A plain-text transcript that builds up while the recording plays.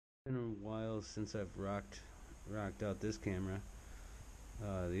Been a while since I've rocked out this camera.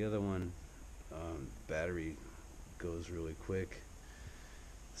 The other one, battery goes really quick.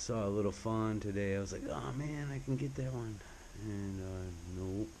 Saw a little fawn today. I was like, oh man, I can get that one.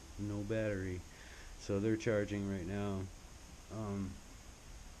 And no battery. So they're charging right now. Um,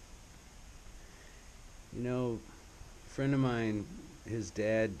 a friend of mine, his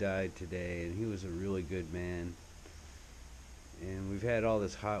dad died today, and he was a really good man. And we've had all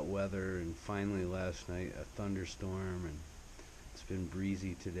this hot weather, and finally last night a thunderstorm, and it's been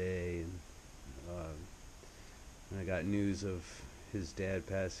breezy today, and I got news of his dad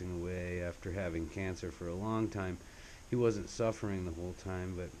passing away after having cancer for a long time. He wasn't suffering the whole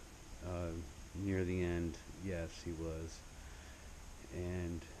time, but near the end, yes, he was.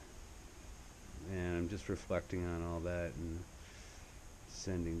 And man, I'm just reflecting on all that and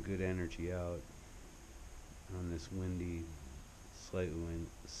sending good energy out on this windy,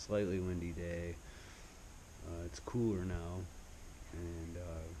 slightly windy day. It's cooler now, and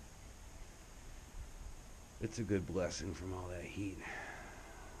it's a good blessing from all that heat.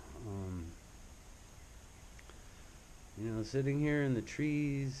 Um, Sitting here in the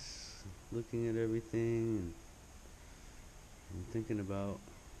trees, looking at everything, and thinking about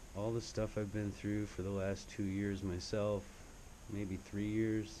all the stuff I've been through for the last 2 years myself, maybe 3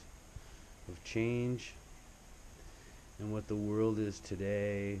 years of change, and what the world is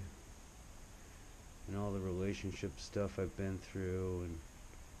today, and all the relationship stuff I've been through, and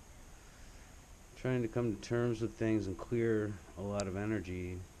trying to come to terms with things and clear a lot of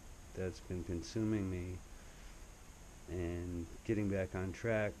energy that's been consuming me, and getting back on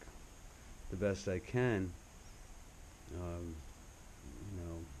track the best I can. Um, you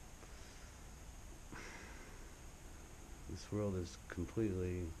know, this world is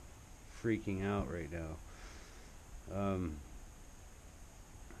completely freaking out right now.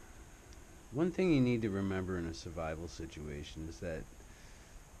 One thing you need to remember in a survival situation is that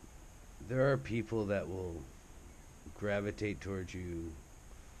there are people that will gravitate towards you,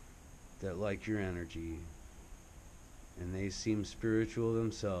 that like your energy, and they seem spiritual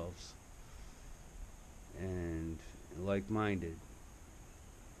themselves and like-minded,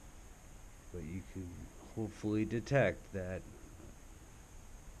 but you can hopefully detect that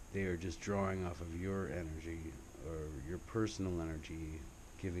they are just drawing off of your energy or your personal energy,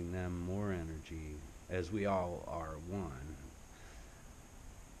 giving them more energy, as we all are one.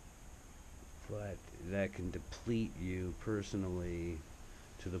 But that can deplete you personally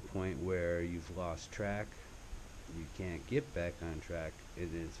to the point where you've lost track. You can't get back on track.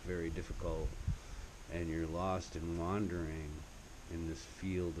 It is very difficult, and you're lost and wandering in this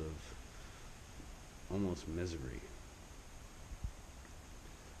field of almost misery.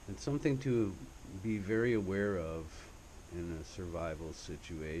 It's something to be very aware of in a survival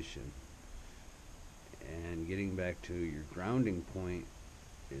situation. And getting back to your grounding point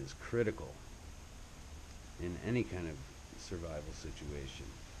is critical in any kind of survival situation.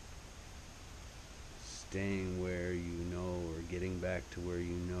 Staying where you know, or getting back to where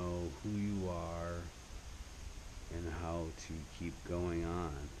you know who you are and how to keep going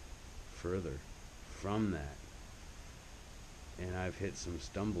on further from that. And I've hit some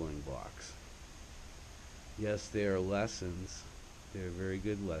stumbling blocks. Yes, they are lessons. They're very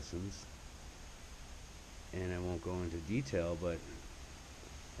good lessons. And I won't go into detail, but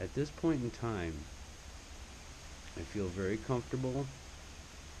at this point in time, I feel very comfortable,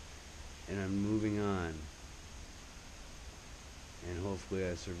 and I'm moving on. And hopefully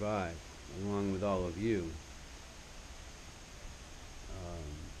I survive, along with all of you. Um,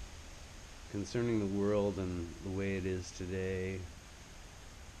 Concerning the world and the way it is today,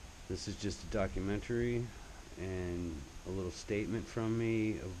 this is just a documentary and a little statement from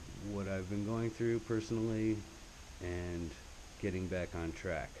me of what I've been going through personally and getting back on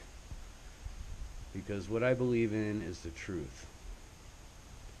track. Because what I believe in is the truth.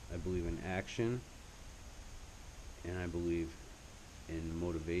 I believe in action, and I believe in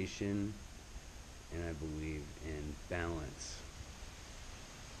motivation, and I believe in balance.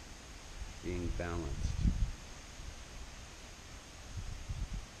 Being balanced.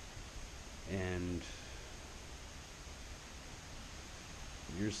 And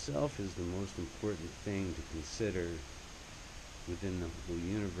yourself is the most important thing to consider within the whole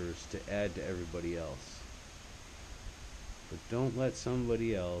universe to add to everybody else. But don't let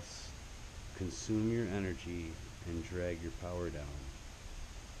somebody else consume your energy and drag your power down.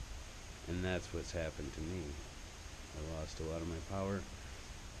 And that's what's happened to me. I lost a lot of my power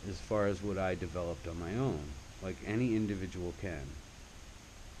as far as what I developed on my own, like any individual can.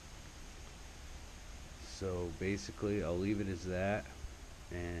 So basically, I'll leave it as that,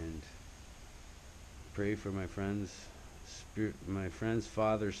 and pray for my friend's spirit, my friend's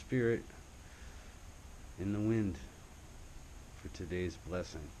father's spirit in the wind for today's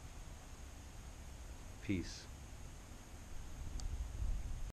blessing. Peace.